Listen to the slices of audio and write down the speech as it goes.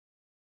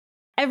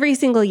Every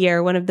single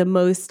year, one of the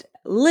most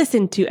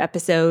listened to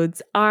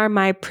episodes are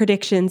my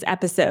predictions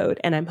episode.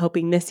 And I'm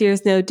hoping this year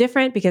is no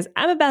different because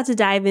I'm about to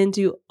dive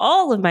into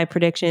all of my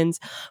predictions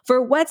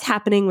for what's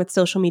happening with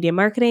social media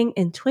marketing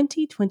in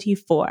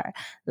 2024.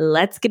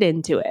 Let's get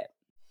into it.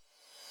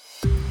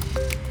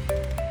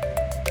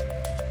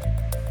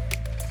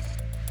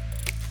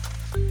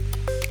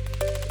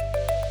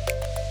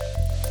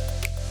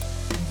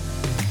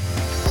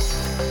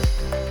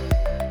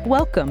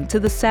 Welcome to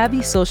the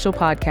Savvy Social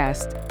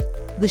Podcast,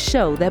 the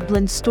show that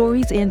blends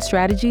stories and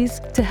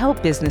strategies to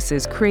help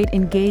businesses create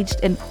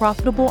engaged and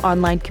profitable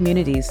online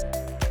communities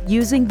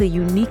using the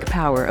unique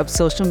power of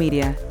social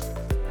media.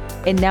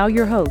 And now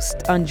your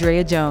host,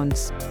 Andrea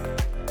Jones.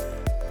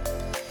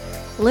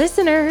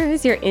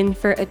 Listeners, you're in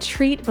for a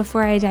treat.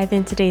 Before I dive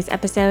into today's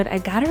episode, I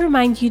gotta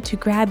remind you to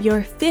grab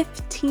your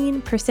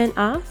 15%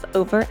 off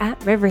over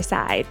at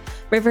Riverside.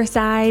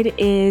 Riverside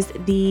is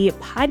the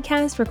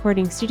podcast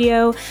recording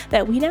studio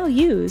that we now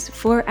use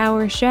for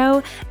our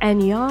show,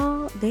 and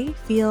y'all, they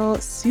feel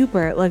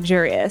super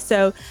luxurious.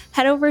 So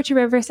head over to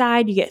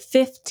Riverside. You get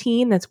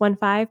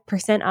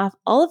 15% off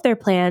all of their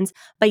plans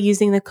by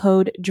using the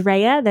code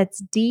DREA,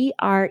 that's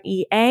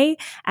DREA,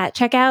 at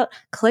checkout.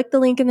 Click the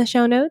link in the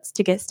show notes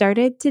to get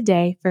started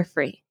today for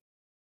free.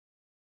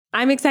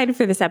 I'm excited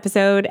for this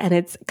episode, and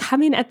it's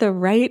coming at the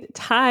right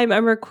time.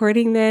 I'm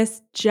recording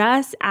this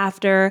just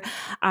after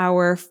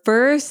our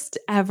first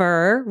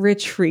ever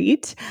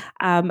retreat.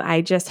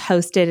 I just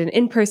hosted an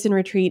in-person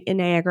retreat in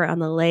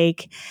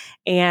Niagara-on-the-Lake,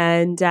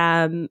 and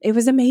it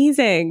was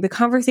amazing. The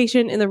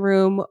conversation in the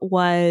room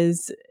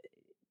was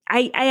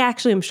I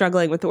actually am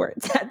struggling with the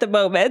words at the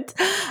moment.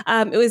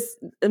 It was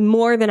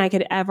more than I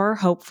could ever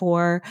hope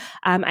for.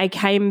 I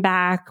came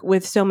back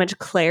with so much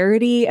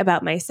clarity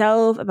about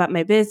myself, about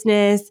my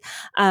business.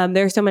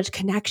 There's so much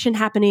connection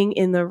happening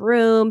in the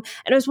room.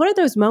 And it was one of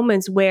those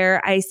moments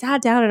where I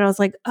sat down and I was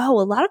like, oh,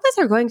 a lot of us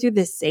are going through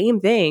the same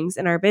things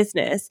in our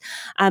business.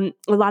 A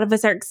lot of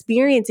us are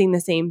experiencing the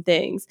same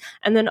things.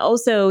 And then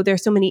also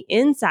there's so many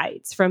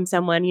insights from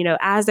someone,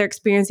 as they're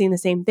experiencing the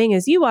same thing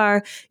as you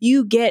are,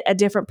 you get a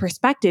different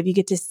perspective. You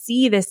get to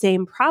see the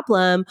same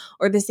problem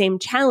or the same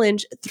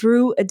challenge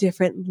through a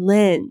different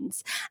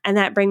lens. And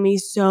that brings me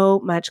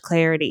so much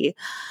clarity.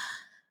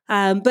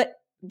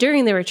 But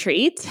during the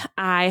retreat,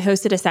 I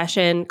hosted a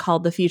session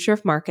called The Future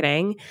of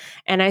Marketing.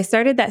 And I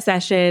started that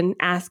session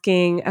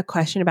asking a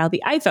question about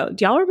the iPhone.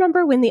 Do y'all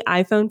remember when the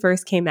iPhone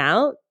first came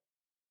out?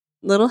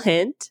 Little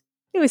hint,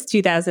 it was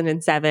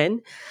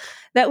 2007.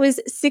 That was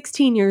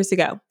 16 years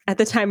ago at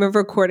the time of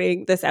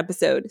recording this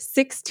episode.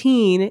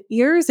 16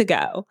 years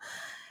ago.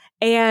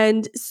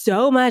 And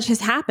so much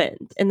has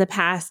happened in the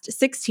past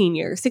 16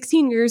 years.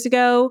 16 years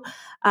ago,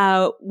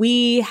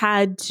 we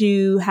had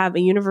to have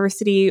a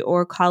university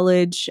or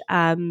college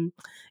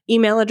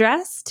email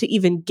address to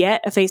even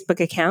get a Facebook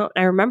account.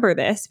 I remember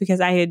this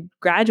because I had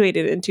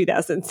graduated in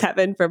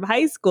 2007 from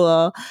high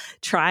school,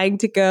 trying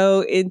to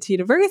go into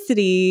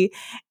university.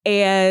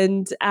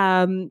 And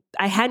I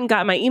hadn't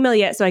got my email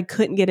yet, so I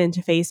couldn't get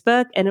into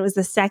Facebook. And it was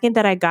the second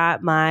that I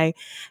got my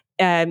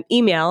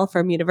email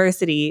from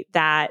university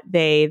that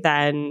they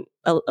then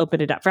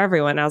opened it up for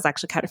everyone. I was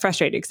actually kind of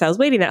frustrated because I was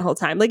waiting that whole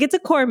time. Like, it's a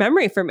core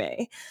memory for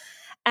me.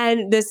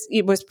 And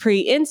it was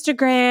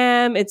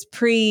pre-Instagram, it's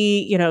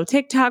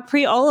TikTok,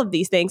 pre all of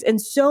these things.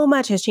 And so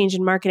much has changed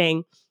in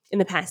marketing in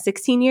the past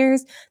 16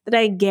 years that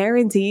I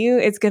guarantee you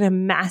it's going to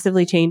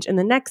massively change in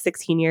the next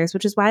 16 years,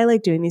 which is why I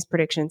like doing these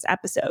predictions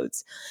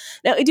episodes.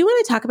 Now, I do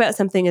want to talk about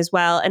something as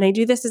well. And I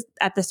do this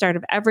at the start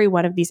of every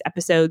one of these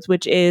episodes,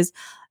 which is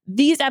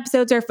these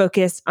episodes are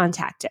focused on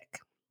tactic.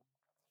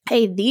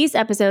 Hey, these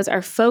episodes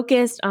are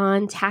focused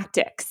on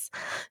tactics.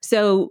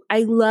 So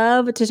I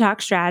love to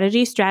talk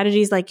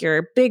strategies like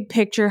your big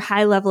picture,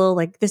 high level,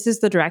 like this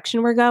is the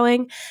direction we're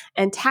going.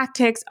 And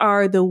tactics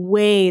are the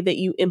way that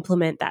you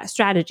implement that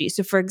strategy.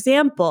 So for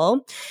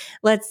example,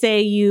 let's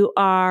say you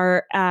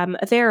are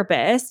a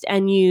therapist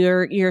and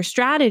your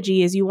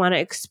strategy is you want to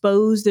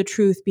expose the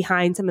truth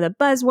behind some of the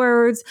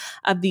buzzwords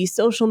of these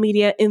social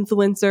media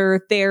influencer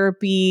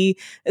therapy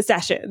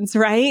sessions,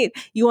 right?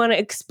 You want to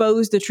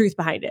expose the truth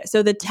behind it.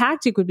 So the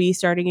tactic would be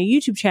starting a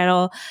YouTube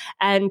channel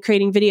and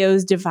creating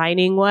videos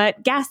defining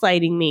what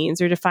gaslighting means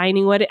or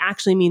defining what it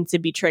actually means to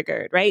be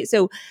triggered, right?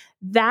 So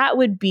that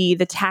would be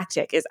the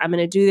tactic is I'm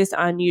going to do this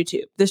on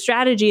YouTube. The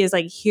strategy is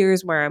like,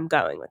 here's where I'm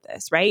going with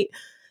this, right?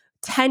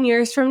 10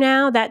 years from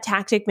now, that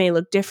tactic may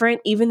look different,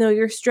 even though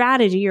your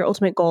strategy, your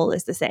ultimate goal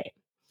is the same.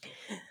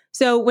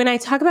 So when I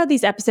talk about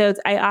these episodes,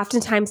 I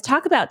oftentimes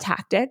talk about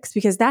tactics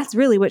because that's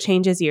really what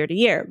changes year to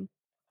year.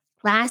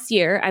 Last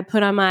year, I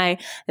put on my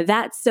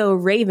That's So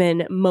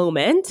Raven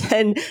moment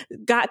and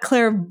got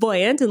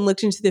clairvoyant and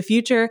looked into the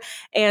future.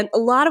 And a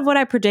lot of what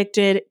I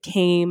predicted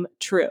came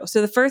true.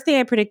 So the first thing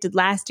I predicted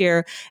last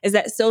year is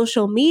that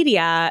social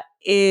media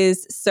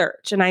is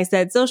search. And I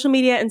said social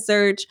media and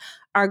search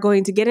are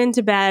going to get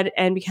into bed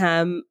and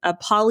become a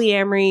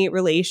polyamory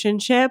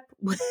relationship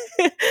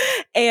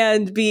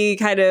and be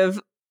kind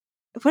of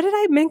what did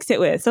I mix it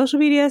with? Social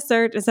media,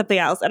 search, and something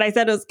else. And I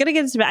said I was going to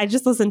get into bed. I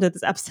just listened to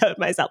this episode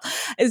myself.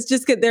 It's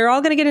just good. They're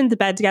all going to get into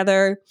bed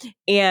together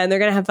and they're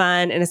going to have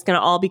fun and it's going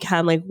to all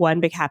become like one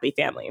big happy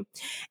family.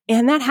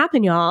 And that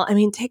happened, y'all. I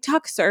mean,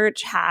 TikTok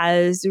search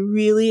has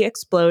really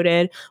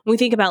exploded. When we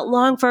think about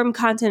long form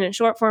content and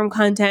short form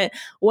content,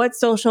 what's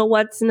social,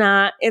 what's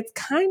not, it's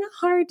kind of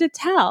hard to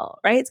tell,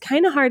 right? It's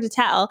kind of hard to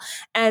tell.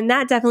 And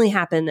that definitely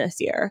happened this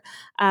year.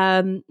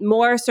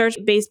 More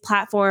search-based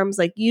platforms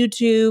like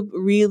YouTube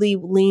really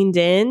leaned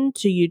in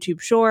to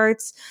YouTube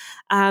Shorts.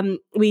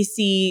 We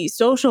see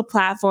social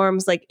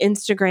platforms like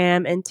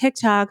Instagram and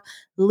TikTok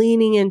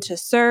leaning into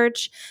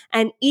search,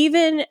 and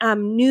even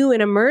new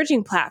and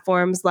emerging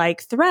platforms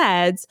like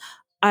Threads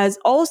as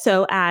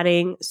also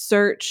adding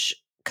search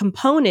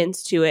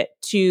components to it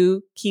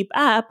to keep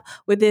up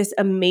with this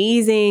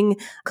amazing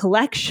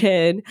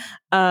collection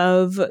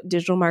of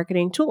digital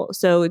marketing tools.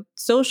 So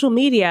social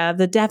media,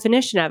 the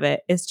definition of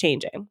it is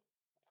changing.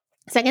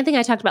 Second thing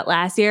I talked about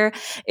last year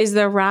is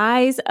the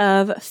rise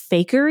of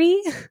fakery.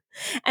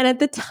 And at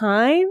the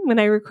time when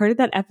I recorded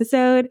that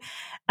episode,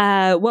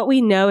 what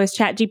we know as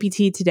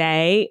ChatGPT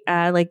today,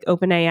 like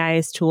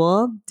OpenAI's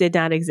tool, did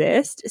not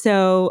exist.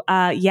 So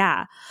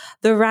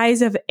the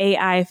rise of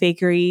AI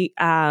fakery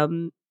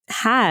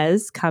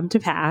has come to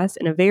pass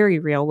in a very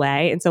real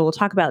way. And so we'll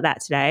talk about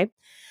that today.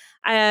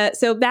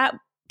 So that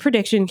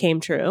prediction came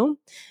true.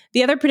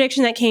 The other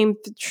prediction that came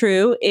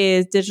true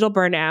is digital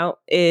burnout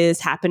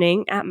is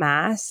happening at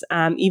mass,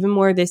 even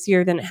more this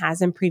year than it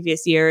has in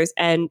previous years.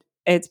 And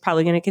it's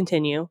probably going to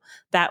continue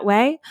that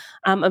way.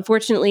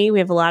 Unfortunately, we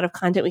have a lot of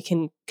content we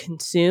can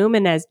consume.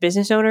 And as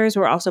business owners,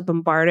 we're also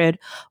bombarded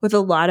with a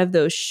lot of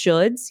those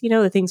shoulds,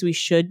 the things we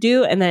should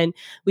do. And then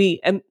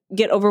we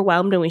get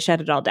overwhelmed and we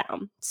shut it all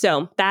down.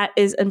 So that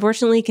is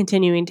unfortunately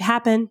continuing to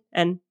happen.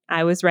 And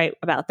I was right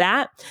about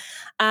that.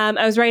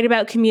 I was right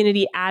about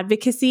community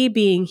advocacy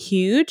being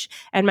huge.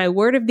 And my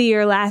word of the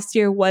year last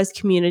year was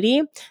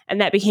community. And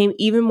that became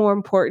even more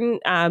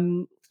important.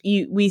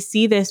 We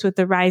see this with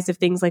the rise of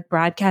things like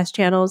broadcast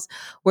channels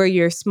where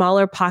your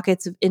smaller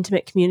pockets of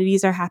intimate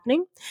communities are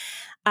happening.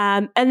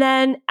 And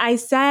then I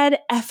said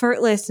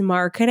effortless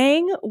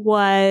marketing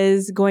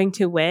was going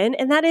to win.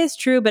 And that is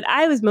true, but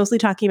I was mostly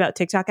talking about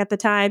TikTok at the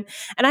time.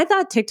 And I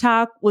thought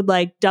TikTok would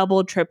like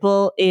double,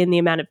 triple in the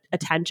amount of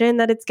attention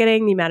that it's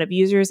getting, the amount of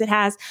users it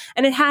has.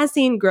 And it has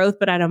seen growth,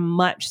 but at a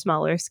much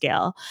smaller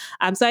scale.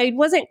 So I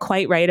wasn't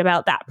quite right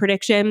about that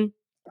prediction.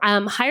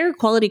 Higher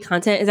quality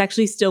content is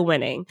actually still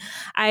winning.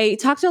 I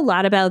talked a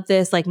lot about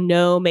this, like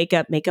no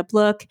makeup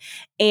look.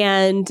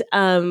 And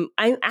I'm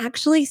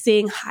actually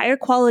seeing higher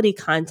quality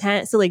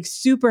content, so like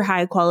super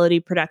high quality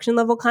production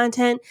level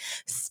content,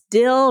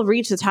 still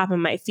reach the top of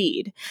my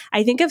feed.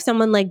 I think of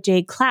someone like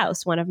Jay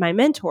Klaus, one of my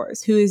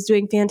mentors, who is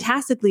doing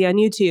fantastically on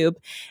YouTube,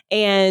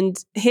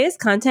 and his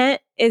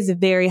content is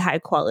very high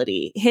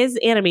quality. His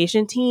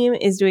animation team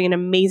is doing an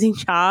amazing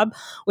job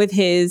with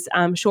his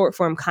short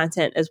form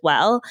content as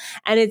well.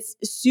 And it's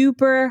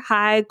super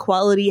high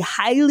quality,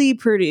 highly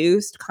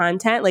produced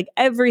content. Like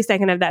every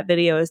second of that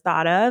video is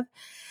thought of,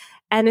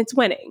 and it's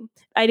winning.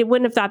 I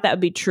wouldn't have thought that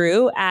would be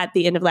true at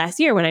the end of last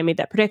year when I made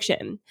that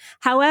prediction.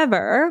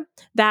 However,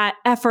 that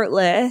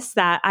effortless,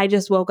 that I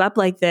just woke up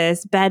like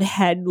this,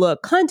 bedhead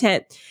look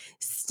content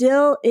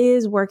still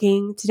is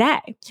working today.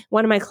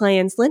 One of my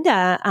clients,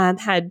 Linda,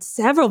 had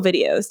several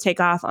videos take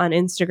off on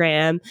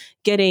Instagram,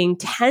 getting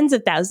tens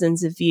of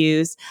thousands of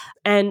views.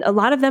 And a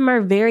lot of them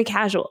are very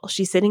casual.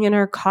 She's sitting in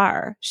her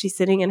car. She's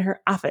sitting in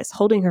her office,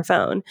 holding her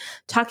phone,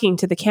 talking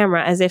to the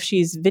camera as if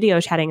she's video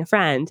chatting a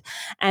friend.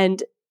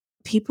 And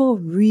people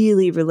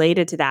really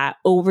related to that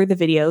over the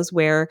videos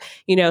where,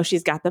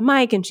 she's got the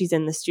mic and she's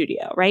in the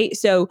studio, right?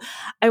 So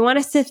I want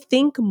us to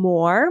think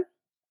more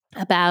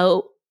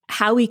about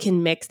how we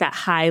can mix that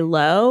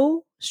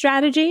high-low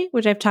strategy,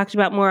 which I've talked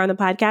about more on the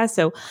podcast.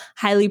 So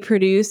highly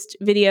produced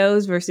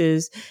videos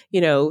versus,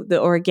 the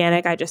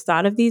organic, I just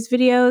thought of these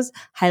videos,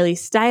 highly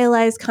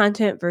stylized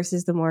content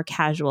versus the more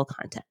casual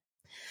content.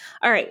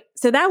 All right.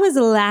 So that was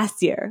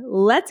last year.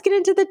 Let's get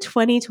into the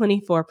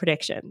 2024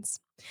 predictions.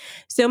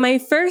 So my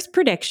first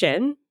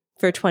prediction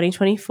for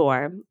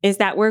 2024 is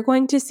that we're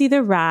going to see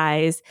the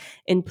rise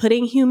in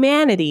putting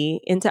humanity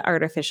into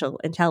artificial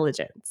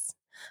intelligence.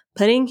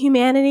 Putting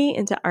humanity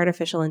into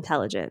artificial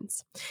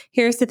intelligence.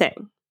 Here's the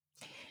thing.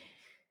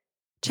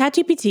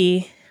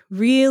 ChatGPT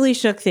really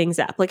shook things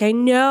up. Like, I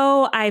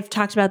know I've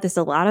talked about this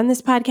a lot on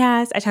this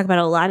podcast. I talk about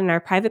it a lot in our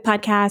private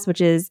podcast,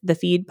 which is the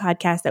Feed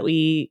podcast that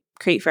we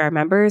create for our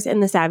members in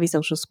the Savvy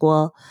Social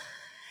School.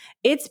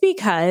 It's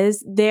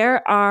because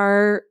there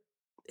are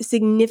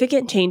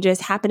significant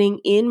changes happening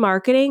in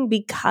marketing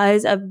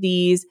because of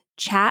these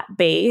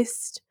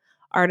chat-based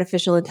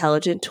artificial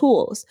intelligent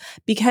tools.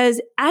 Because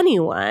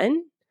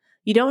anyone,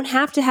 you don't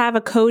have to have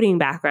a coding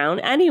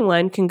background.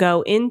 Anyone can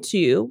go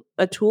into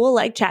a tool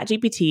like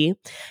ChatGPT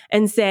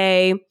and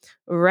say,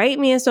 write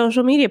me a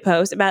social media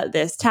post about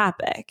this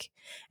topic.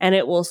 And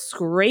it will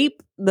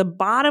scrape the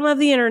bottom of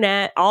the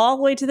internet all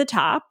the way to the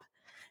top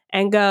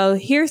and go,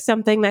 here's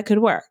something that could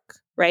work,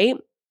 right?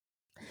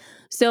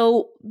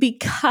 So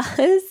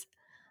because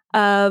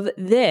of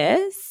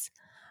this,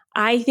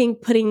 I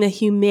think putting the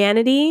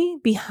humanity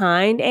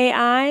behind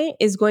AI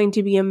is going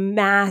to be a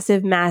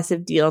massive,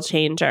 massive deal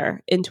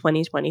changer in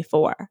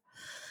 2024.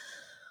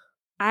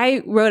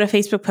 I wrote a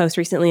Facebook post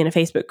recently in a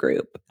Facebook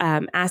group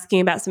asking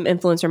about some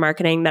influencer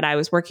marketing that I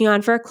was working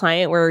on for a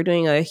client where we're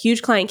doing a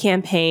huge client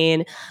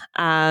campaign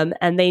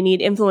and they need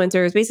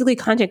influencers, basically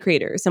content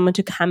creators, someone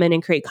to come in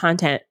and create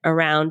content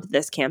around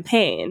this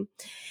campaign.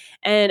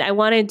 And I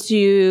wanted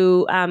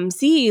to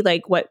see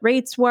like what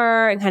rates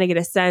were and kind of get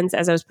a sense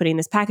as I was putting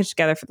this package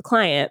together for the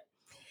client.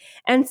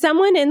 And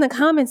someone in the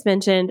comments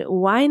mentioned,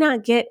 why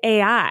not get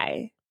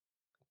AI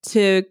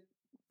to,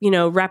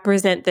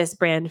 represent this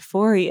brand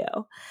for you?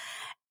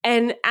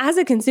 And as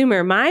a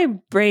consumer, my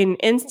brain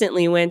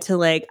instantly went to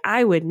like,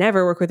 I would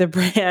never work with a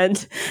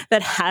brand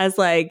that has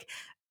like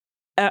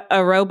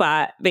a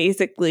robot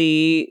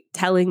basically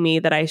telling me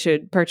that I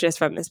should purchase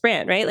from this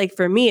brand, right? Like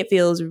for me, it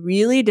feels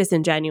really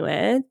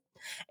disingenuous.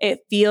 It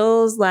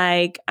feels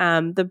like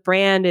the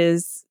brand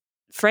is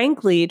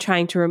frankly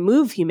trying to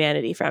remove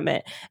humanity from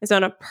it. And so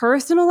on a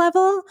personal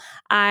level,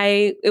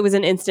 it was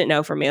an instant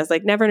no for me. I was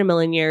like, never in a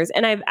million years.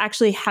 And I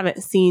actually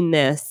haven't seen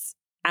this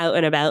out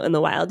and about in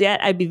the wild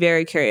yet. I'd be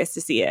very curious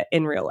to see it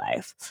in real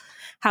life.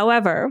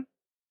 However,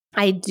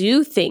 I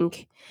do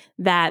think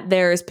that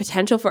there's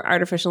potential for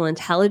artificial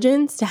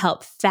intelligence to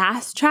help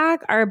fast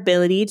track our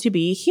ability to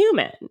be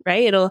human,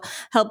 right? It'll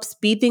help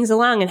speed things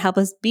along and help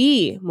us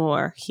be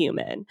more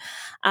human.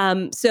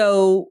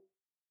 So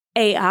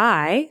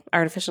AI,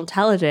 artificial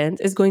intelligence,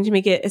 is going to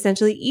make it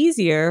essentially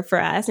easier for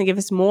us and give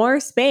us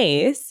more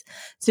space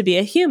to be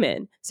a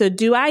human. So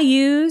do I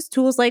use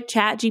tools like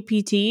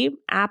ChatGPT?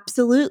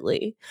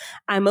 Absolutely.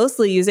 I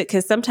mostly use it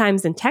because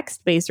sometimes in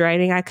text-based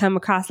writing, I come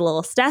across a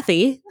little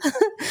stuffy.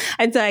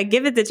 And so I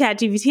give it to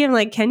ChatGPT. I'm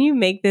like, can you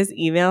make this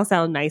email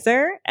sound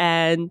nicer?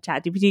 And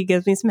ChatGPT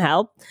gives me some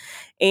help.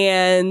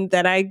 And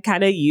then I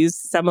kind of use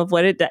some of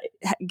what it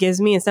gives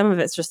me, and some of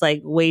it's just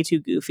like way too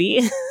goofy.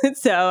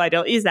 So I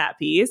don't use that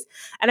piece,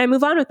 and I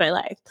move on with my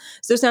life.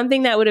 So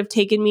something that would have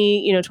taken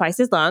me, twice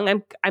as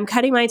long, I'm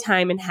cutting my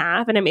time in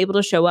half, and I'm able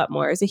to show up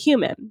more as a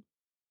human.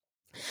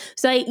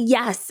 So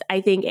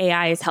I think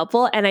AI is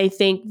helpful, and I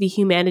think the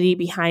humanity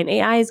behind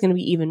AI is going to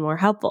be even more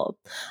helpful.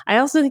 I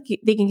also think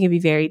it can be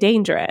very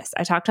dangerous.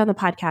 I talked on the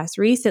podcast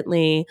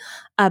recently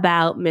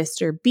about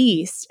Mr.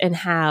 Beast and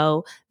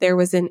how there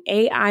was an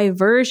AI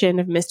version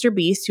of Mr.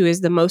 Beast, who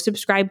is the most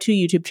subscribed to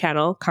YouTube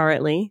channel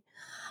currently,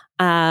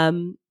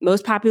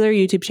 most popular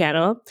YouTube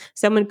channel.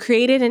 Someone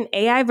created an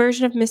AI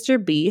version of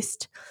Mr.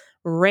 Beast,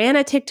 ran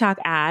a TikTok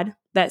ad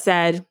that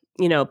said,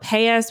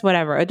 pay us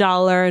whatever,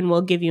 $1 and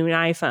we'll give you an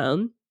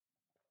iPhone.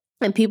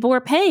 And people were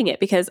paying it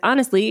because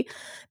honestly,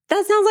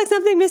 that sounds like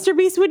something Mr.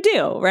 Beast would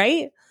do,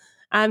 right?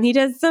 He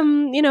does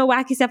some,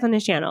 wacky stuff on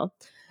his channel.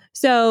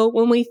 So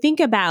when we think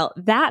about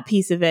that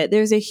piece of it,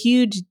 there's a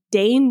huge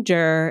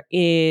danger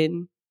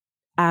in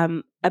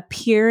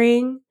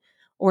appearing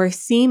or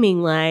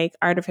seeming like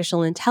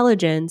artificial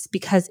intelligence,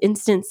 because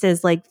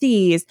instances like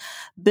these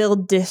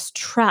build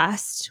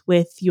distrust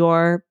with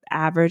your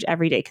average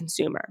everyday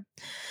consumer.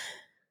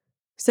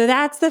 So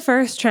that's the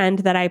first trend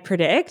that I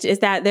predict, is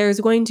that there's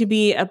going to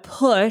be a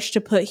push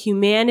to put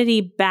humanity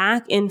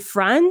back in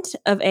front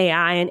of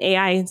AI, and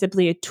AI is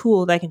simply a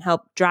tool that can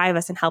help drive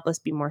us and help us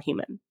be more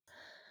human.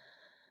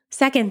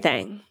 Second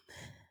thing,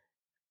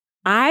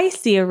 I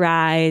see a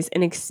rise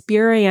in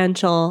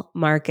experiential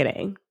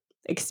marketing.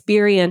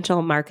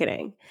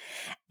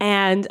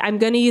 And I'm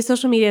going to use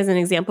social media as an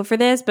example for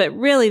this, but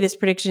really this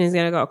prediction is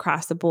going to go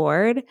across the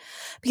board,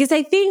 because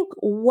I think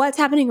what's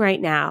happening right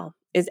now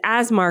is,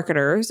 as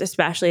marketers,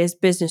 especially as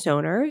business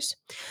owners,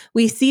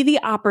 we see the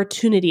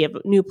opportunity of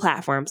new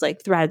platforms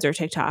like Threads or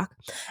TikTok,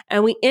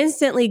 and we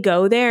instantly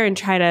go there and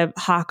try to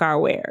hawk our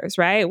wares,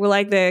 right? We're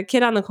like the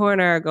kid on the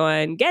corner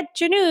going, get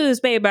your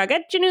newspaper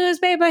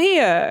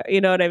here. You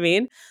know what I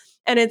mean?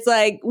 And it's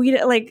like, we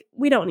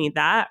don't need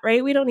that,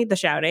 right? We don't need the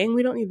shouting.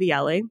 We don't need the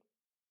yelling.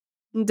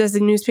 Does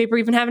the newspaper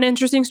even have an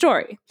interesting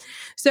story?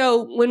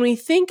 So when we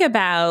think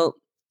about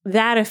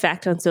that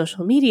effect on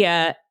social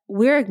media,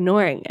 we're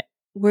ignoring it.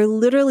 We're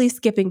literally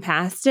skipping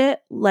past it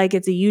like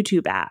it's a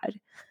YouTube ad.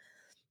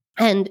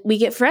 And we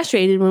get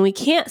frustrated when we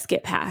can't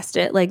skip past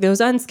it, like those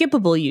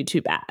unskippable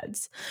YouTube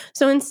ads.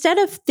 So instead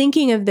of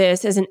thinking of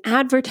this as an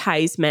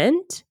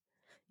advertisement,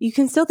 you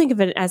can still think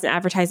of it as an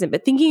advertisement,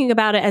 but thinking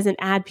about it as an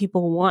ad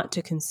people want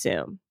to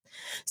consume.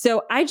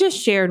 So I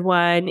just shared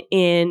one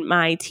in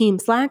my team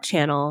Slack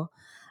channel.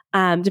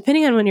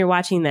 Depending on when you're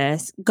watching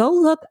this, go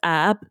look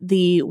up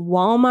the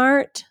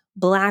Walmart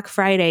Black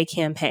Friday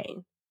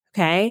campaign.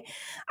 Okay.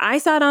 I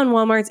saw it on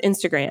Walmart's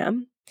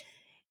Instagram,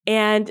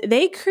 and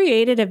they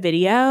created a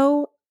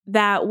video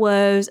that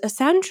was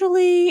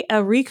essentially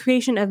a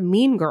recreation of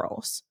Mean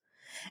Girls.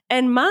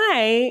 And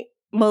my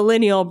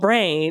millennial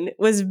brain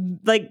was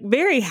like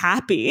very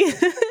happy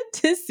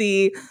to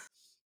see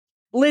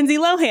Lindsay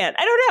Lohan.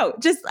 I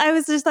don't know. I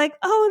was just like,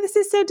 oh, this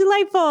is so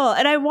delightful.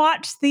 And I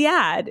watched the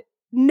ad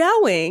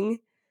knowing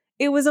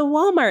it was a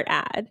Walmart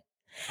ad.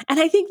 And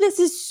I think this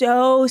is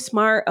so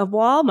smart of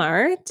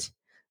Walmart.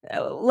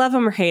 Love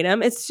them or hate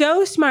them. It's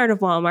so smart of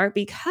Walmart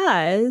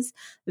because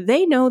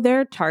they know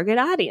their target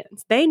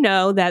audience. They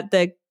know that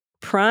the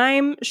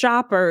prime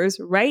shoppers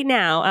right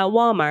now at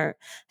Walmart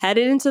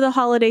headed into the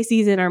holiday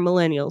season are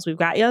millennials. We've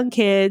got young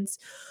kids.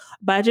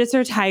 Budgets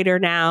are tighter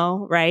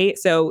now, right?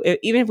 So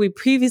even if we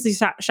previously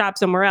shopped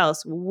somewhere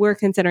else, we're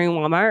considering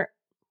Walmart.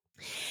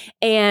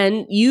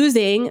 And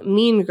using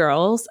Mean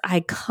Girls,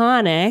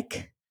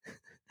 iconic,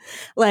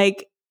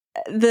 like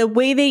the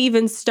way they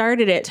even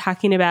started it,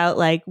 talking about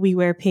like, we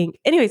wear pink.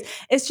 Anyways,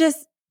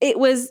 it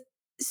was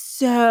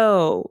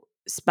so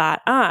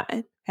spot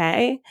on.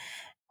 Okay.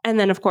 And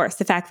then, of course,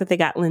 the fact that they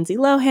got Lindsay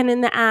Lohan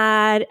in the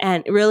ad,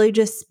 and it really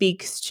just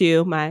speaks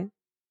to my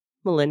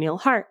millennial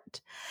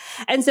heart.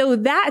 And so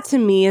that to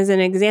me is an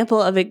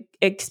example of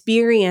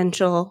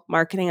experiential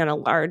marketing on a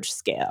large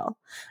scale.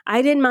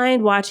 I didn't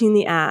mind watching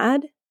the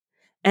ad,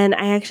 and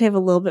I actually have a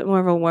little bit more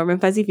of a warm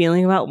and fuzzy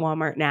feeling about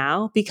Walmart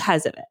now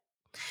because of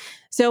it.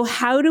 So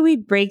how do we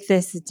break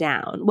this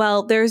down?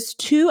 Well, there's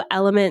two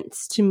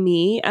elements to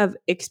me of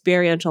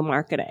experiential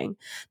marketing.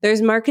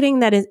 There's marketing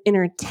that is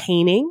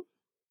entertaining,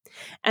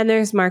 and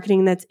there's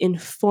marketing that's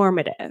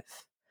informative.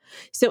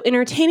 So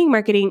entertaining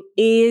marketing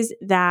is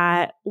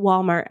that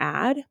Walmart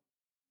ad.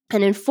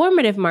 And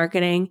informative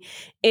marketing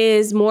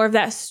is more of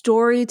that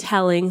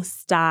storytelling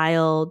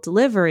style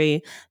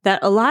delivery that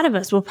a lot of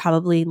us will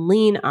probably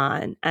lean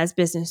on as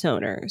business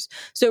owners.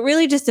 So it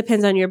really just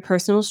depends on your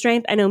personal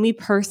strength. I know me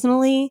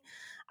personally,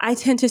 I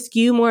tend to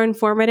skew more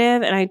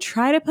informative, and I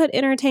try to put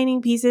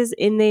entertaining pieces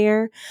in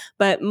there,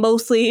 but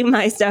mostly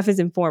my stuff is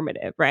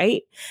informative,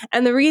 right?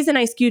 And the reason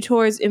I skew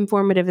towards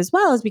informative as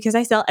well is because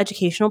I sell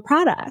educational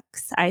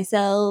products. I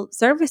sell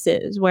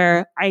services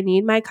where I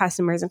need my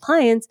customers and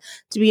clients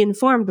to be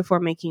informed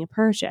before making a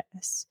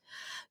purchase.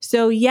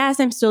 So yes,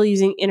 I'm still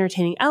using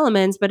entertaining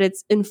elements, but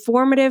it's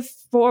informative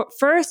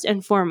first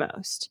and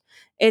foremost.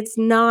 It's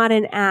not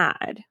an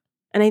ad.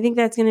 And I think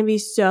that's going to be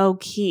so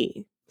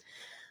key.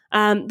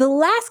 The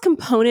last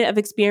component of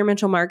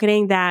experiential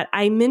marketing that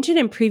I mentioned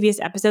in previous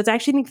episodes, I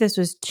actually think this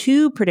was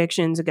 2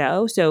 predictions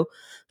ago, so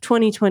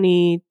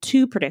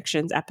 2022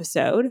 predictions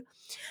episode,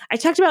 I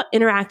talked about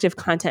interactive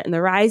content and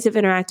the rise of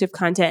interactive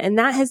content, and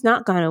that has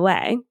not gone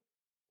away.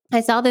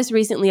 I saw this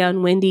recently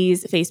on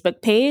Wendy's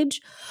Facebook page.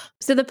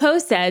 So the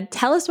post said,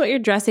 "Tell us what you're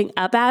dressing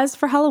up as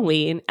for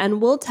Halloween,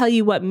 and we'll tell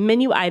you what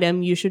menu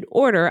item you should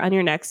order on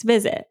your next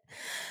visit."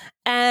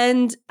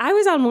 And I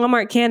was on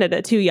Walmart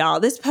Canada too, y'all.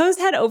 This post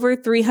had over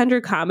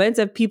 300 comments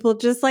of people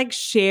just like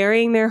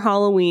sharing their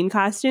Halloween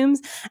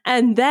costumes.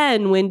 And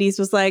then Wendy's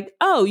was like,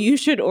 "Oh, you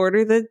should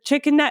order the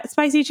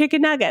spicy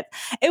chicken nuggets."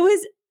 It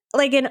was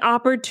like an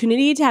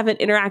opportunity to have an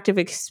interactive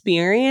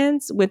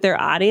experience with their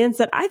audience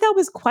that I thought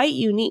was quite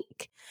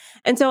unique.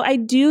 And so I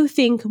do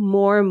think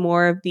more and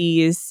more of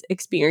these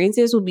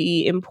experiences will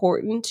be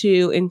important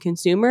to in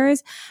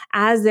consumers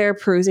as they're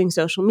perusing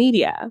social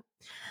media.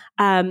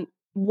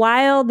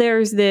 While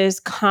there's this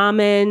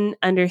common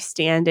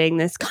understanding,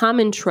 this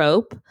common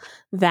trope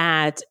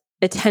that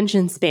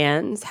attention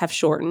spans have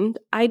shortened,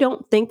 I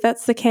don't think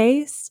that's the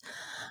case.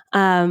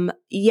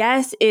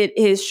 Yes, it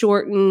is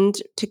shortened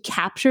to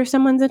capture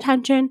someone's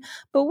attention,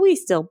 but we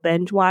still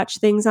binge watch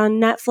things on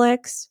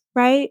Netflix,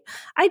 right?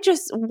 I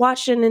just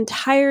watched an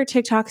entire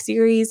TikTok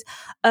series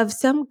of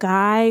some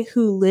guy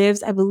who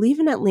lives, I believe,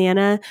 in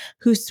Atlanta,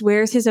 who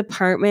swears his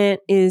apartment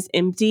is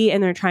empty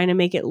and they're trying to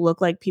make it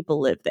look like people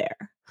live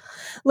there.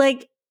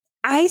 Like,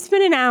 I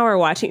spent an hour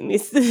watching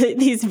these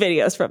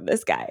videos from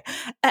this guy.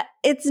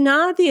 It's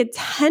not the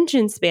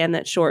attention span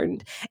that's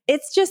shortened.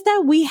 It's just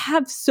that we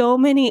have so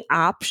many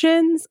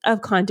options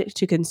of content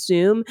to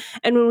consume.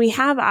 And when we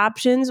have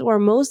options, we're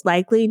most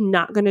likely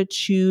not going to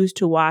choose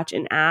to watch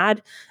an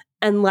ad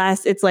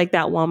unless it's like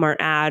that Walmart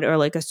ad or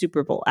like a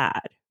Super Bowl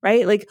ad,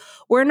 right? Like,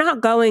 we're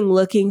not going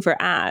looking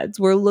for ads.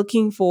 We're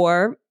looking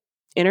for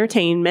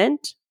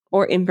entertainment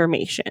or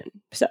information.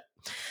 So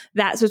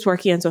that's what's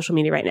working on social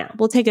media right now.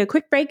 We'll take a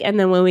quick break, and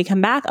then when we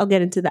come back, I'll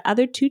get into the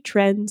other 2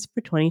 trends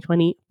for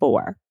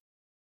 2024.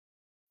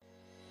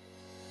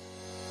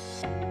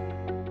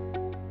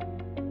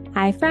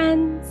 Hi,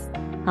 friends.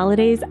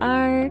 Holidays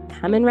are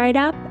coming right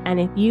up, and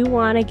if you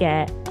want to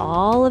get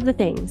all of the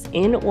things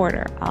in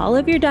order, all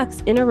of your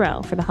ducks in a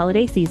row for the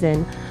holiday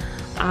season,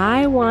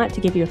 I want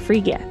to give you a free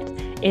gift.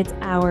 It's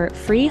our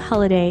free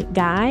holiday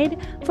guide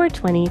for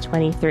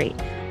 2023.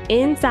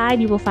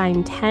 Inside, you will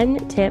find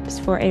 10 tips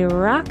for a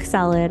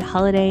rock-solid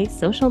holiday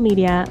social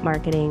media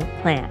marketing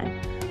plan.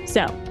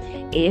 So,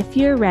 if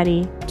you're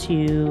ready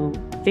to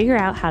figure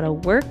out how to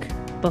work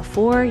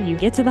before you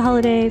get to the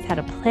holidays, how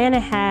to plan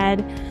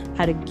ahead,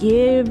 how to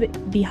give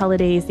the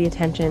holidays the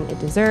attention it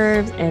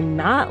deserves and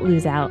not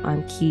lose out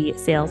on key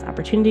sales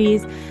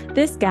opportunities,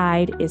 this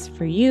guide is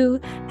for you.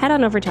 Head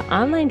on over to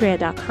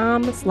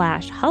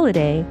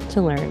onlinedrea.com/holiday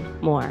to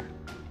learn more.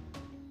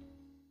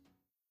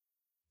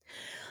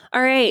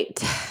 All right,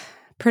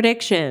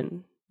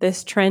 prediction.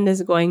 This trend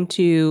is going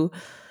to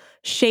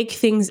shake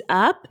things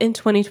up in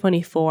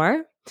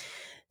 2024.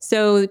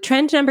 So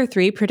trend number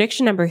 3,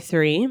 prediction number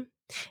 3,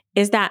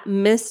 is that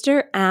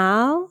Mr.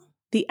 Al,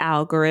 the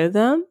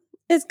algorithm,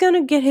 is going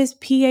to get his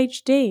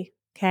PhD.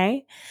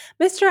 Okay.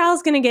 Mr. Al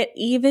is going to get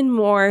even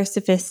more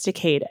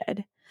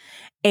sophisticated.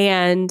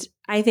 And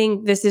I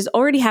think this is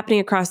already happening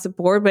across the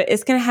board, but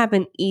it's going to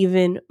happen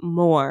even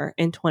more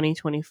in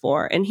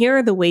 2024. And here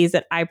are the ways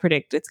that I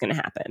predict it's going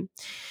to happen.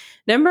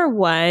 Number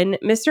one,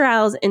 Mr.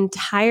 Al's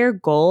entire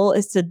goal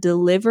is to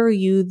deliver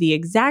you the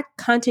exact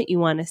content you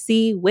want to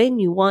see when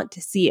you want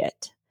to see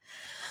it.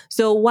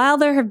 So while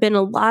there have been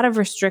a lot of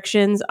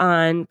restrictions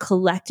on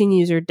collecting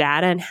user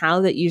data and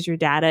how that user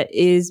data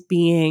is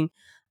being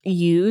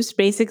used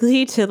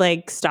basically to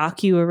like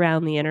stalk you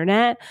around the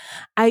internet,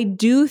 I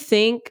do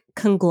think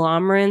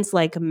conglomerates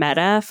like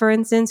Meta, for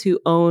instance, who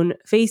own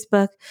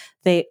Facebook,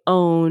 they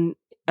own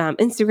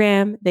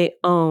Instagram, they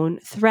own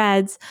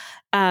Threads,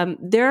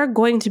 they're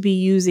going to be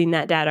using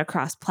that data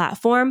across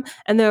platform,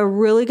 and they're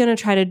really going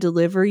to try to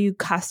deliver you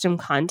custom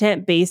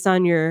content based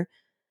on your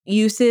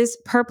uses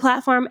per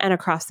platform and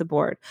across the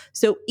board.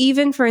 So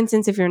even, for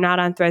instance, if you're not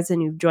on Threads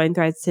and you've joined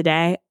Threads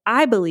today,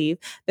 I believe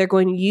they're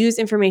going to use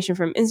information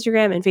from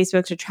Instagram and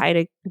Facebook to try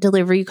to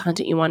deliver you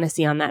content you want to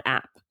see on that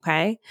app.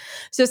 Okay.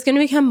 So it's going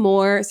to become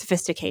more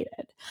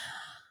sophisticated.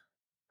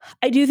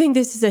 I do think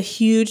this is a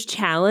huge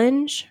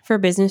challenge for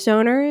business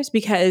owners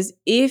because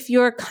if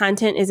your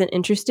content isn't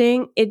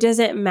interesting, it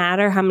doesn't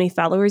matter how many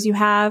followers you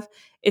have.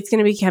 It's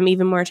going to become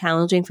even more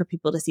challenging for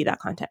people to see that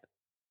content.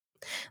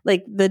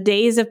 Like the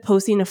days of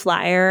posting a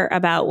flyer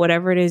about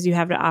whatever it is you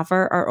have to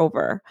offer are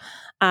over.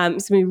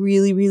 It's going to be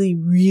really, really,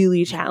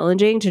 really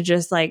challenging to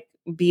just like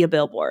be a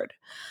billboard.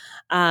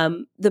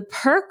 The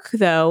perk,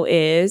 though,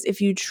 is if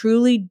you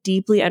truly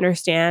deeply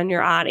understand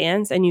your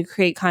audience and you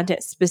create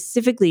content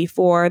specifically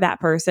for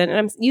that person, and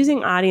I'm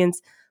using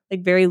audience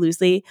like very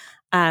loosely.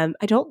 I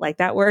don't like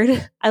that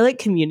word. I like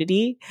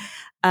community.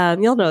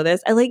 You'll know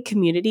this. I like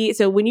community.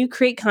 So when you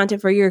create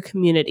content for your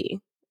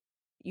community,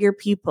 your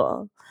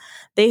people,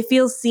 they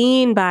feel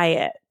seen by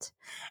it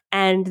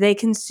and they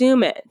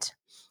consume it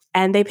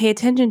and they pay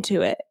attention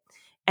to it.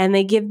 And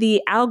they give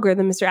the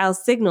algorithm, Mr. Al,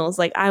 signals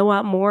like, I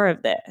want more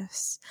of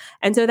this.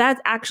 And so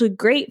that's actually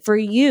great for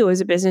you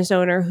as a business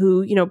owner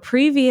who,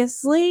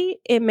 previously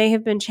it may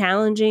have been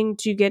challenging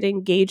to get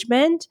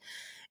engagement.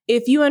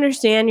 If you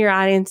understand your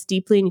audience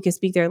deeply and you can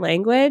speak their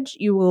language,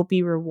 you will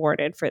be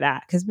rewarded for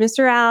that. Because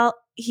Mr. Al,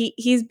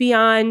 he's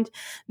beyond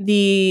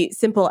the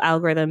simple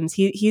algorithms.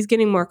 He's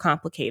getting more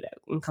complicated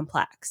and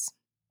complex.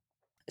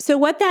 So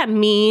what that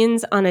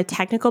means on a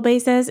technical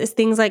basis is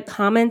things like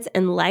comments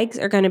and likes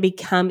are going to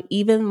become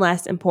even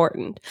less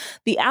important.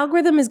 The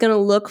algorithm is going to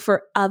look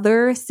for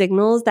other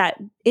signals that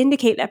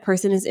indicate that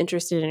person is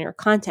interested in your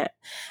content.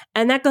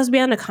 And that goes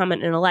beyond a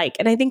comment and a like.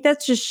 And I think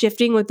that's just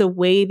shifting with the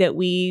way that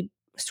we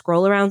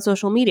scroll around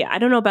social media. I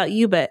don't know about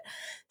you, but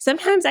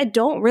sometimes I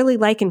don't really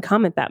like and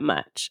comment that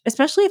much,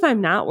 especially if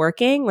I'm not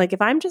working. Like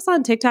if I'm just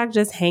on TikTok,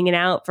 just hanging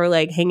out for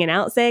like hanging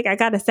out sake, I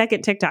got a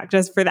second TikTok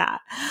just for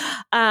that.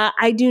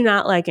 I do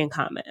not like and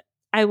comment.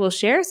 I will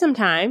share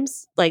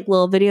sometimes like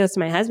little videos to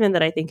my husband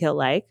that I think he'll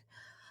like.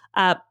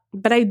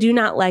 But I do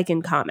not like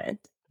and comment.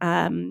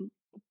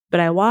 But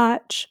I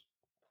watch,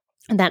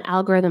 and that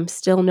algorithm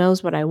still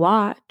knows what I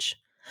watch.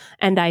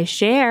 And I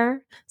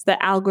share, so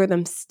the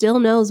algorithm still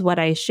knows what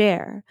I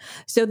share.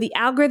 So the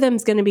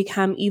algorithm's going to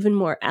become even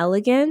more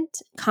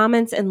elegant.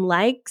 Comments and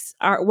likes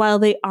are, while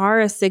they are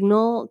a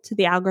signal to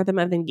the algorithm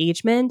of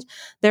engagement,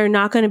 they're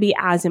not going to be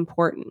as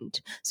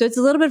important. So it's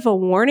a little bit of a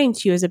warning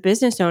to you as a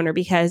business owner,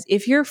 because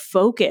if you're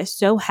focused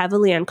so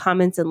heavily on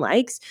comments and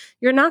likes,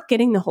 you're not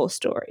getting the whole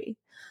story.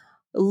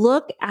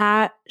 Look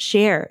at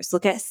shares,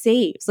 look at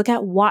saves, look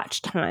at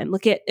watch time,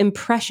 look at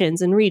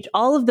impressions and reach.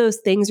 All of those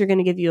things are going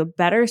to give you a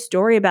better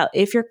story about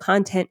if your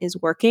content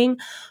is working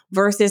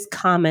versus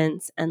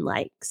comments and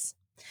likes.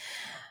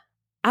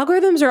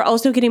 Algorithms are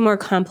also getting more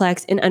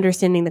complex in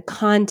understanding the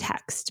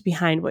context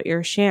behind what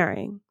you're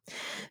sharing.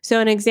 So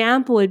an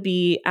example would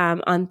be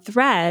on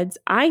Threads,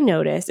 I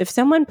notice if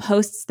someone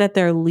posts that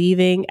they're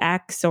leaving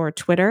X or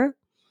Twitter,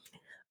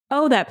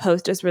 that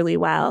post does really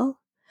well.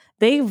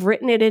 They've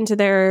written it into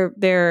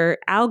their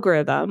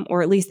algorithm,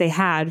 or at least they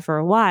had for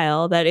a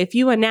while, that if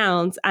you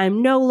announce,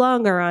 I'm no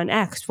longer on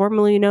X,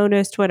 formerly known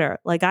as Twitter,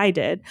 like I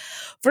did,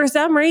 for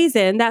some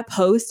reason, that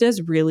post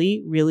does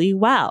really, really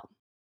well.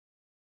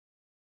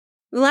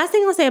 The last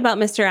thing I'll say about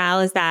Mr. Al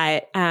is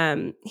that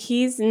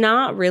he's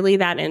not really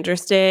that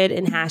interested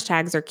in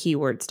hashtags or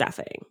keyword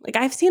stuffing. Like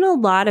I've seen a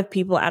lot of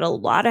people add a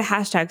lot of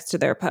hashtags to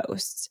their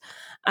posts.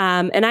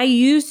 And I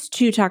used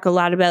to talk a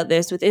lot about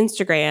this with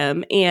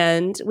Instagram.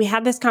 And we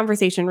had this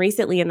conversation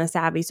recently in the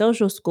Savvy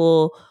Social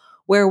School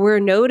where we're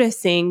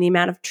noticing the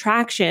amount of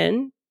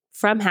traction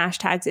from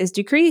hashtags is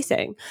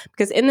decreasing.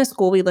 Because in the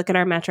school, we look at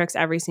our metrics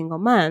every single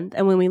month.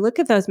 And when we look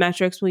at those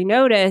metrics, we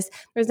notice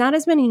there's not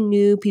as many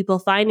new people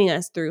finding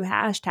us through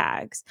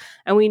hashtags.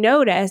 And we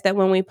notice that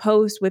when we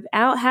post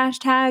without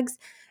hashtags,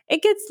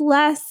 it gets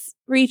less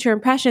reach or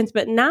impressions,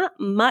 but not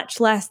much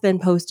less than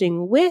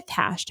posting with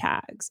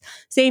hashtags.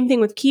 Same thing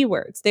with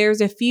keywords.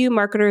 There's a few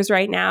marketers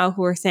right now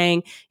who are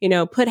saying,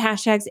 put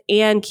hashtags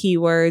and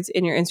keywords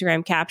in your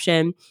Instagram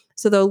caption.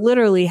 So they'll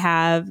literally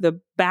have the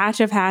batch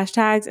of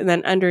hashtags, and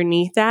then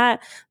underneath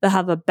that, they'll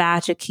have a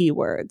batch of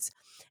keywords.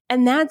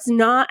 And that's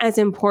not as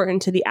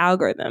important to the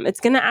algorithm. It's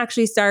going to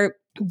actually start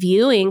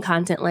viewing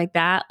content like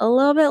that a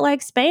little bit like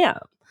spam.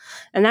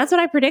 And that's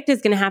what I predict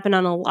is going to happen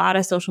on a lot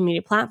of social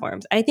media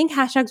platforms. I think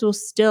hashtags will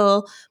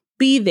still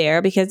be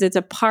there because it's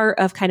a part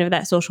of kind of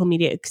that social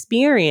media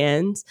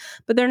experience,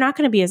 but they're not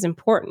going to be as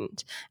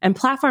important. And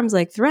platforms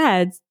like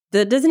Threads,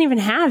 that doesn't even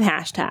have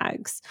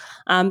hashtags.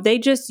 They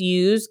just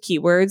use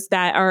keywords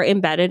that are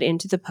embedded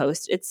into the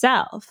post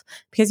itself.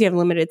 Because you have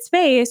limited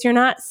space, you're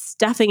not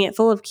stuffing it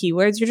full of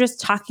keywords. You're just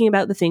talking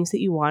about the things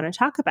that you want to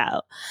talk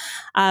about.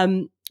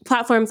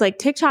 Platforms like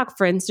TikTok,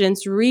 for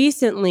instance,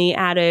 recently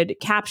added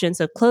captions,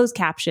 so closed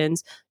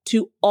captions,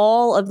 to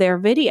all of their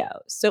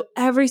videos. So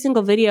every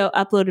single video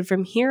uploaded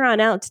from here on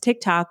out to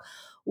TikTok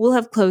will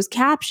have closed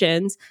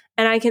captions.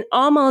 And I can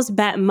almost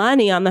bet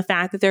money on the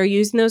fact that they're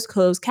using those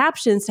closed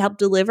captions to help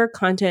deliver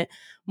content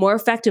more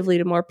effectively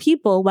to more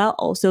people while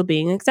also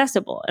being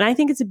accessible. And I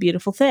think it's a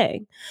beautiful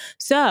thing.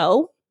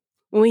 So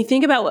when we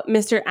think about what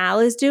Mr.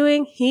 Al is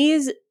doing,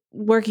 he's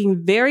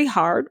working very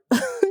hard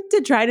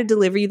to try to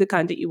deliver you the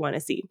content you want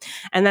to see.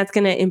 And that's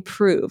going to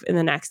improve in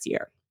the next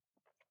year.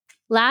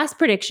 Last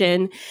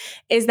prediction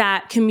is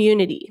that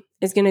community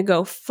is going to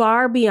go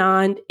far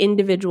beyond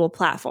individual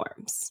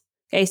platforms.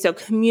 Okay, so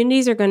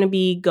communities are going to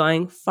be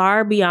going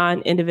far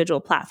beyond individual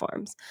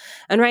platforms.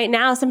 And right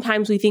now,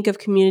 sometimes we think of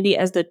community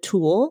as the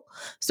tool.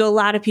 So a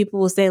lot of people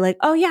will say like,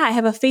 oh yeah, I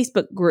have a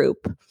Facebook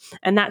group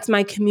and that's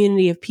my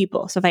community of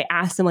people. So if I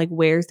ask them like,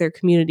 where's their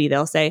community?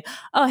 They'll say,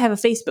 oh, I have a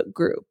Facebook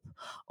group,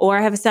 or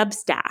I have a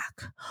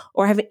Substack,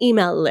 or I have an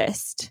email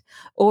list,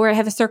 or I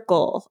have a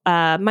circle,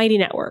 Mighty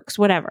Networks,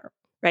 whatever.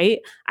 Right?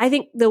 I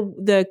think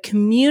the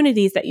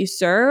communities that you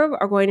serve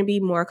are going to be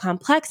more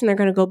complex and they're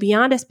going to go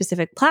beyond a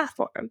specific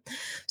platform.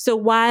 So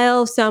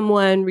while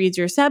someone reads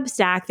your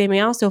Substack, they may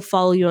also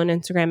follow you on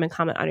Instagram and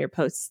comment on your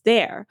posts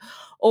there.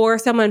 Or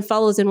someone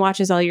follows and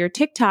watches all your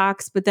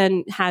TikToks, but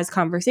then has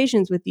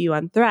conversations with you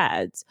on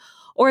Threads.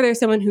 Or there's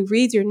someone who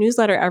reads your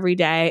newsletter every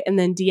day and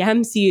then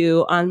DMs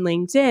you on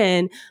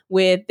LinkedIn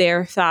with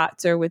their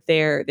thoughts or with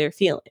their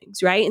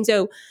feelings, right? And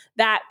so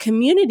that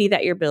community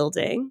that you're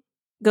building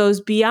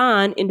goes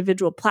beyond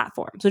individual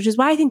platforms, which is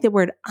why I think the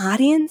word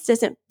audience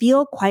doesn't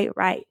feel quite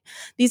right.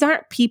 These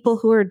aren't people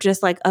who are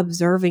just like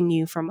observing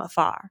you from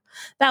afar.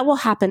 That will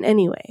happen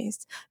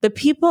anyways. The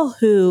people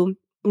who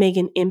make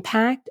an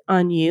impact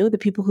on you, the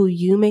people who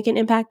you make an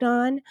impact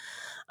on,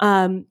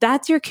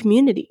 that's your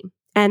community.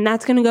 And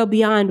that's going to go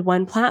beyond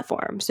one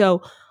platform.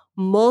 So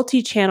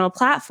multi-channel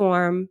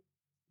platform,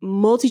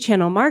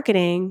 multi-channel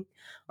marketing,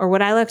 or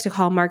what I like to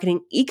call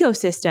marketing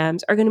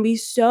ecosystems, are going to be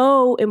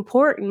so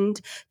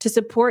important to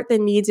support the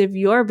needs of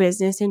your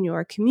business and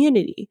your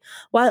community,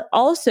 while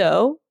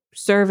also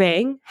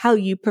serving how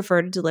you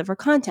prefer to deliver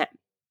content.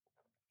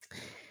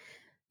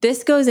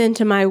 This goes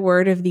into my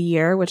word of the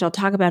year, which I'll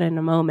talk about in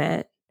a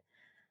moment.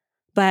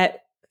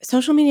 But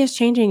social media is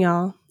changing,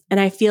 y'all, and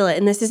I feel it.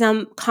 And this is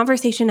a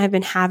conversation I've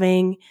been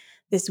having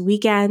this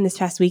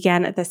past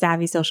weekend at the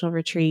Savvy Social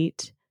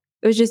Retreat.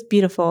 It was just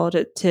beautiful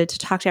to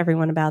talk to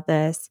everyone about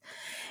this.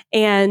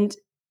 And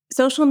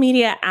social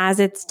media as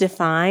it's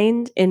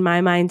defined in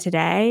my mind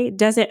today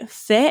doesn't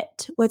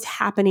fit what's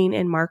happening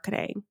in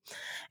marketing.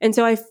 And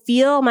so I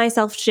feel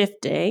myself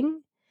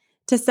shifting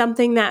to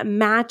something that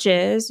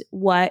matches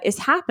what is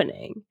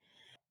happening.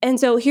 And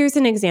so here's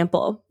an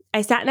example.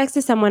 I sat next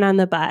to someone on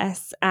the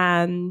bus.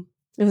 It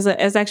was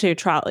actually a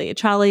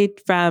trolley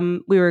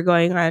from, we were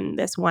going on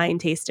this wine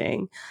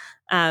tasting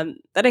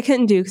that I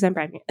couldn't do because I'm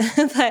pregnant,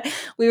 but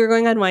we were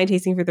going on wine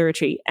tasting for the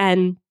retreat.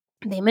 And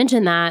they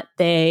mentioned that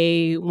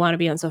they want to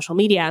be on social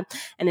media.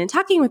 And in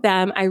talking with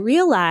them, I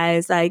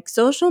realized like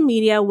social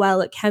media, while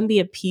it can be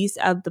a piece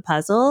of the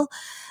puzzle,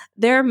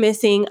 they're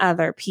missing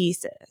other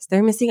pieces.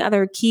 They're missing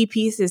other key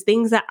pieces,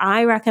 things that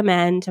I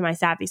recommend to my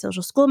Savvy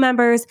Social School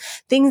members,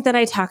 things that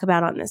I talk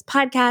about on this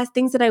podcast,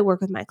 things that I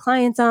work with my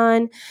clients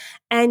on.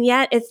 And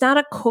yet it's not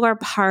a core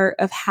part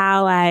of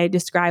how I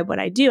describe what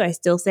I do. I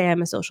still say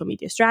I'm a social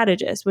media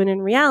strategist, when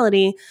in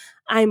reality,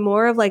 I'm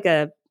more of like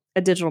a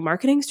digital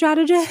marketing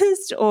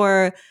strategist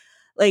or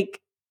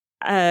like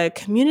a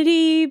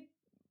community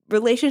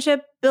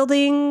relationship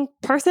building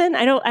person.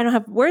 I don't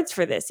have words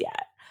for this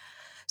yet.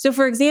 So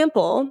for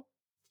example,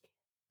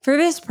 for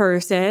this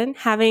person,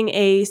 having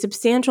a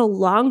substantial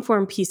long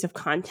form piece of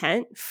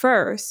content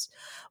first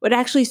would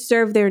actually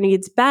serve their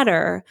needs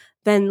better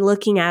than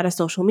looking at a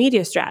social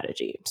media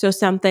strategy. So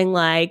something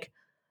like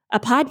a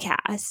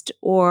podcast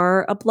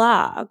or a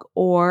blog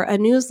or a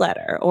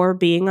newsletter or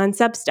being on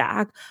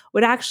Substack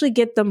would actually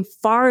get them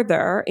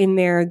farther in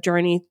their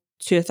journey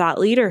to thought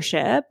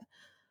leadership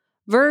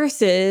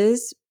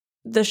versus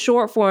the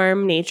short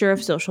form nature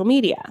of social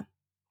media.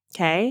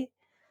 Okay.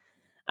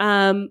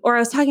 Or I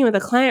was talking with a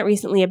client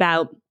recently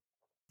about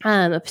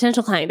a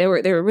potential client. They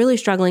were really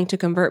struggling to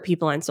convert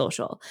people on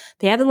social.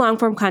 They have the long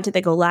form content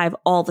that go live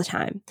all the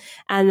time.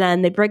 And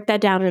then they break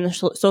that down in the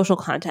social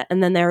content.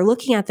 And then they're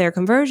looking at their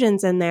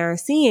conversions and they're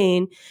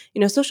seeing,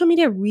 social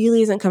media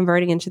really isn't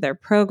converting into their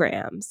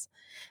programs.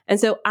 And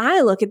so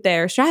I look at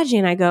their strategy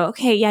and I go,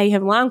 okay, yeah, you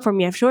have long form,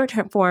 you have short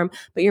term form,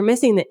 but you're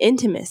missing the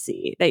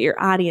intimacy that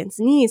your audience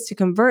needs to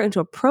convert into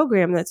a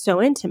program that's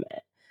so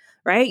intimate.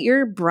 Right?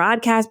 You're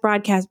broadcast.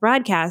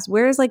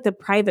 Where's like the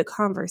private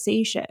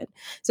conversation?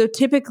 So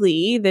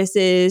typically this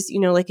is,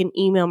 like an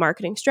email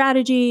marketing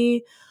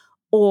strategy,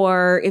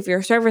 or if you're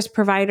a service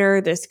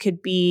provider, this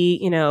could be,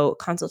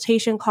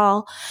 consultation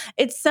call.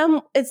 It's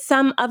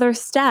some other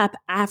step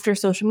after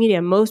social media.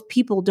 Most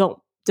people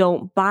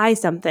don't buy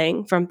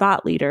something from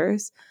thought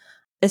leaders,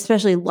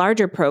 especially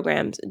larger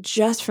programs,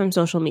 just from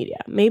social media.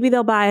 Maybe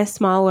they'll buy a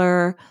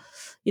smaller,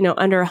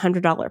 under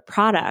 $100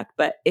 product.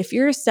 But if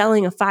you're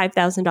selling a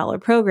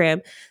 $5,000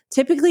 program,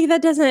 typically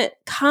that doesn't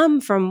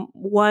come from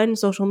one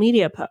social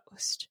media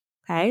post.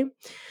 Okay.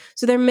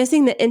 So they're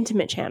missing the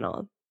intimate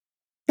channel.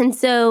 And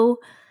so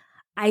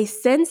I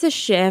sense a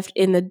shift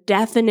in the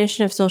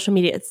definition of social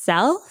media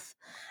itself.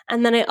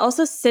 And then I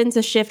also sense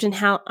a shift in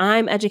how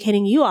I'm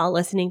educating you all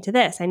listening to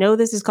this. I know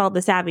this is called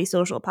the Savvy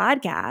Social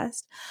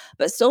Podcast,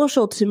 but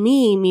social to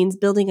me means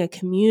building a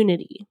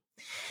community.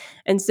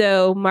 And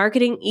so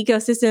marketing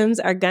ecosystems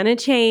are going to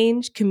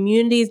change.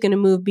 Community is going to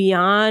move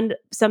beyond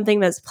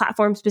something that's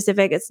platform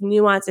specific. It's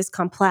nuanced, it's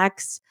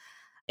complex,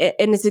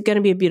 and it's going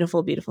to be a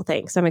beautiful, beautiful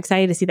thing. So I'm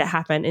excited to see that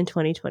happen in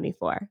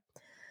 2024.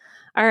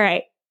 All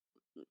right.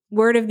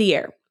 Word of the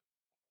year.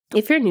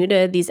 If you're new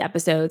to these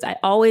episodes, I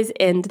always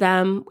end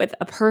them with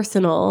a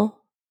personal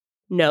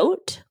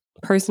note,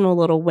 personal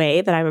little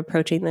way that I'm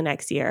approaching the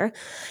next year.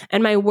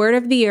 And my word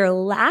of the year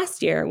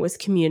last year was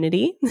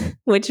community,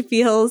 which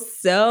feels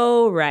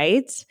so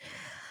right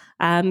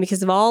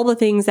because of all the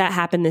things that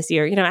happened this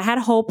year. I had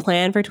a whole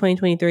plan for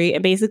 2023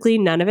 and basically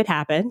none of it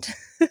happened.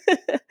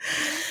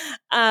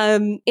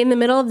 In the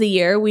middle of the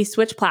year, we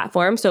switched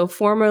platforms. So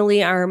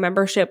formerly our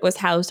membership was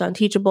housed on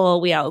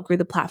Teachable. We outgrew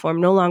the platform,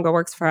 no longer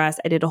works for us.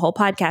 I did a whole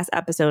podcast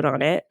episode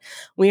on it.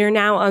 We are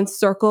now on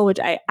Circle, which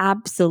I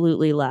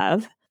absolutely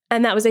love.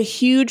 And that was a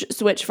huge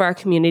switch for our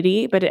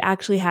community, but it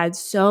actually had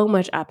so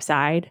much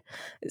upside.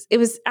 It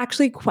was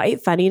actually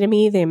quite funny to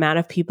me, the amount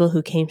of people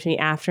who came to me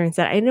after and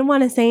said, I didn't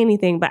want to say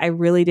anything, but I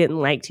really didn't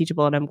like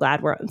Teachable and I'm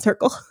glad we're on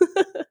Circle.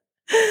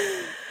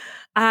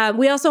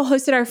 We also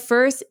hosted our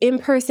first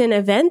in-person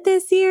event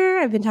this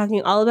year. I've been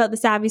talking all about the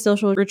Savvy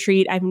Social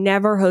Retreat. I've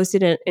never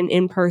hosted an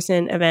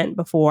in-person event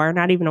before,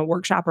 not even a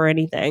workshop or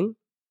anything.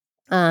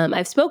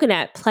 I've spoken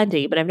at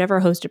plenty, but I've never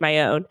hosted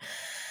my own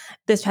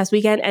this past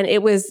weekend. And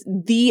it was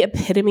the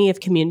epitome of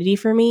community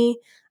for me.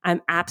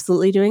 I'm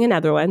absolutely doing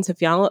another one. So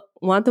if y'all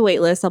want the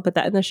wait list, I'll put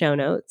that in the show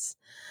notes.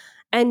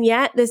 And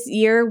yet this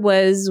year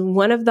was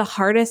one of the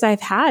hardest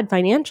I've had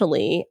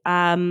financially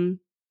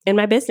in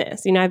my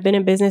business. I've been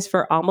in business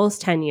for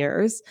almost 10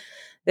 years.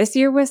 This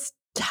year was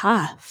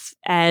tough.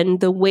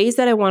 And the ways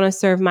that I want to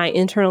serve my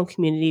internal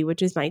community,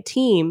 which is my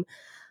team,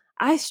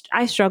 I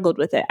struggled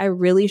with it. I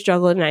really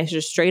struggled and I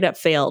just straight up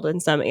failed in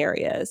some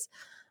areas.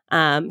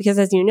 Because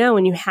as you know,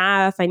 when you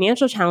have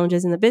financial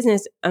challenges in the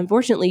business,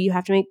 unfortunately, you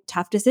have to make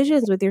tough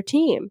decisions with your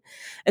team.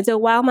 And so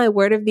while my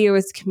word of the year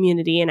was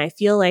community, and I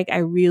feel like I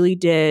really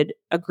did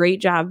a great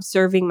job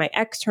serving my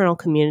external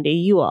community,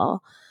 you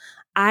all,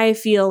 I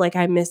feel like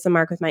I missed the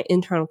mark with my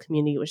internal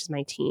community, which is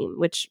my team,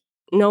 which,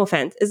 no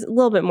offense, is a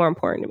little bit more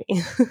important to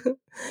me.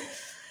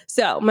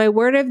 So my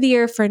word of the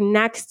year for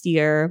next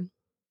year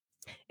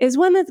is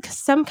one that's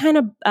some kind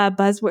of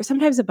buzzword,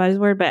 sometimes a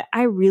buzzword, but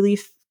I really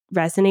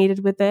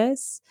resonated with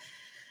this.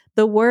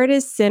 The word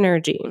is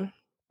synergy.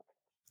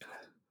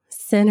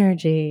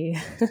 Synergy.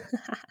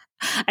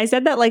 I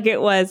said that like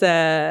it was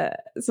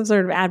some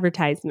sort of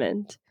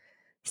advertisement.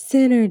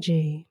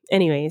 Synergy.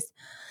 Anyways,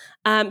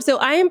 so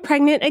I am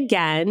pregnant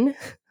again.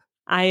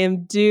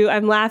 I'm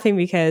laughing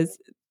because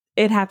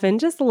it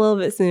happened just a little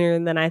bit sooner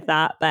than I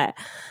thought, but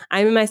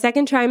I'm in my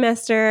second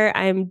trimester.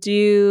 I'm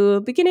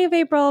due beginning of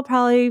April,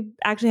 probably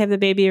actually have the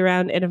baby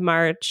around end of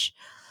March.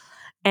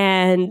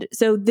 And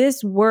so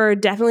this word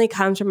definitely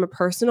comes from a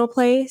personal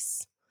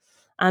place.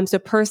 So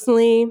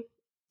personally,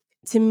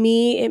 to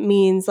me, it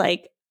means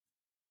like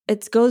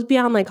it goes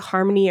beyond like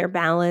harmony or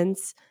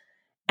balance.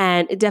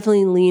 And it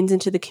definitely leans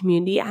into the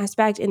community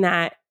aspect in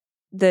that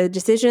the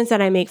decisions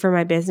that I make for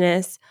my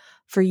business,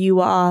 for you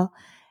all,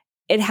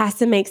 it has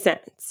to make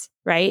sense,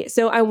 right?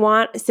 So I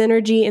want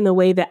synergy in the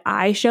way that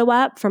I show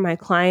up for my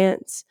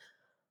clients,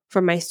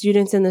 for my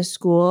students in the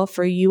school,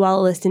 for you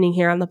all listening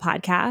here on the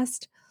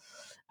podcast.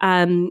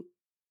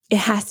 It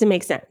has to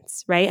make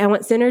sense, right? I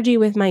want synergy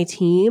with my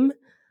team.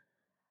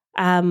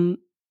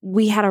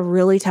 We had a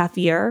really tough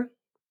year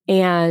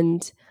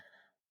and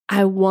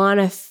I want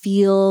to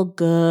feel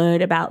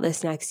good about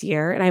this next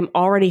year. And I'm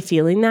already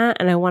feeling that.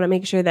 And I want to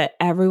make sure that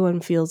everyone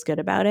feels good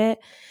about it.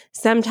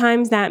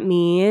 Sometimes that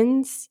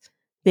means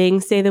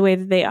things stay the way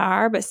that they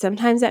are, but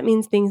sometimes that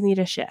means things need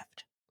a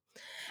shift.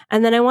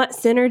 And then I want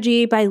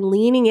synergy by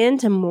leaning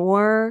into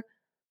more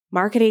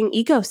marketing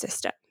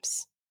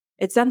ecosystems.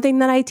 It's something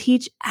that I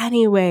teach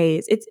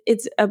anyways.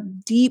 It's a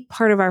deep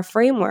part of our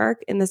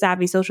framework in the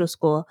Savvy Social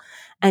School.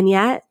 And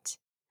yet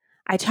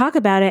I talk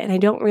about it and I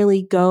don't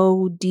really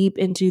go deep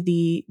into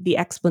the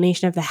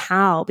explanation of the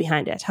how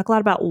behind it. I talk a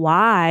lot about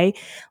why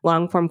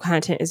long form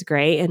content is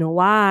great and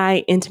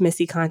why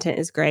intimacy content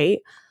is great.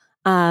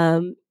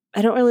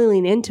 I don't really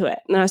lean into it.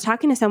 And I was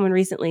talking to someone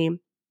recently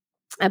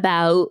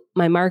about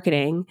my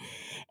marketing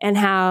and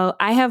how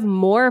I have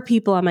more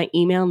people on my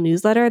email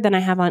newsletter than I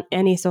have on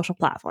any social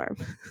platform.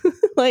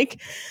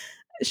 Like,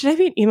 should I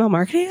be an email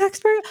marketing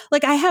expert?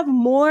 Like, I have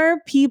more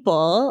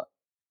people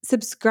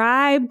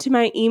subscribe to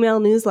my email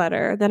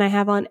newsletter than I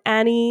have on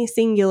any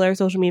singular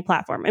social media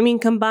platform. I mean,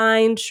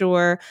 combined,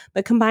 sure,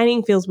 but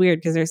combining feels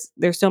weird because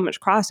there's so much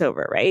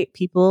crossover, right?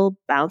 People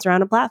bounce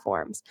around to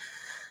platforms.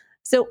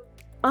 So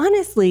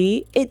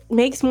honestly, it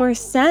makes more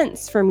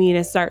sense for me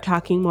to start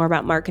talking more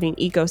about marketing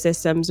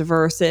ecosystems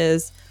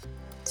versus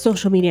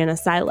social media in a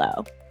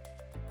silo.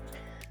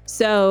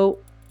 So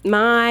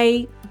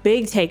my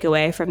big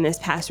takeaway from this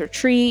past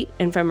retreat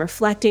and from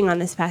reflecting on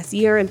this past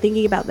year and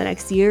thinking about the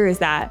next year is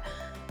that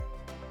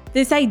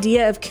this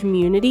idea of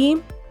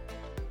community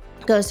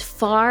goes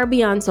far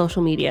beyond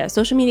social media.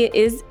 Social media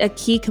is a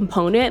key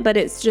component, but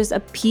it's just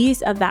a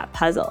piece of that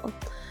puzzle.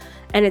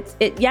 And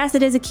yes,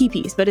 it is a key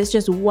piece, but it's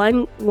just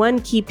one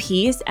key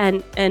piece.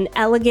 And an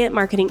elegant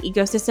marketing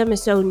ecosystem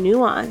is so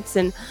nuanced,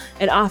 and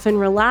it often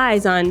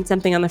relies on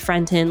something on the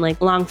front end,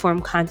 like long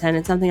form content,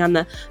 and something on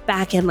the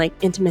back end, like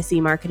intimacy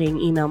marketing,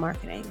 email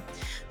marketing.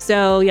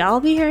 So y'all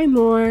will be hearing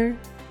more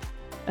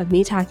of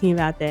me talking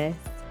about this.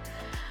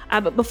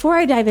 But before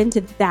I dive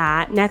into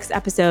that, next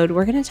episode,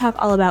 we're going to talk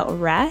all about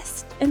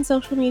rest in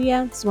social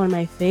media. It's one of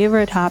my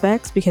favorite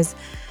topics because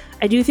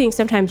I do think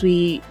sometimes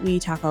we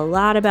talk a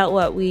lot about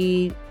what are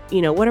we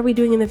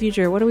doing in the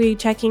future? What are we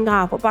checking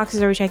off? What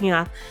boxes are we checking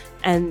off?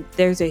 And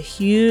there's a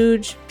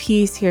huge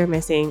piece here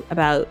missing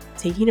about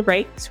taking a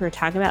break. So we're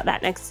talking about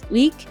that next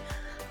week.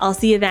 I'll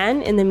see you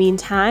then. In the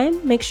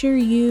meantime, make sure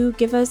you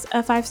give us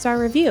a 5-star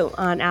review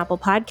on Apple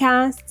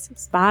Podcasts,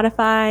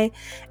 Spotify.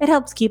 It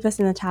helps keep us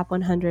in the top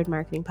 100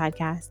 marketing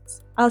podcasts.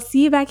 I'll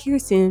see you back here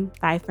soon.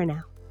 Bye for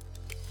now.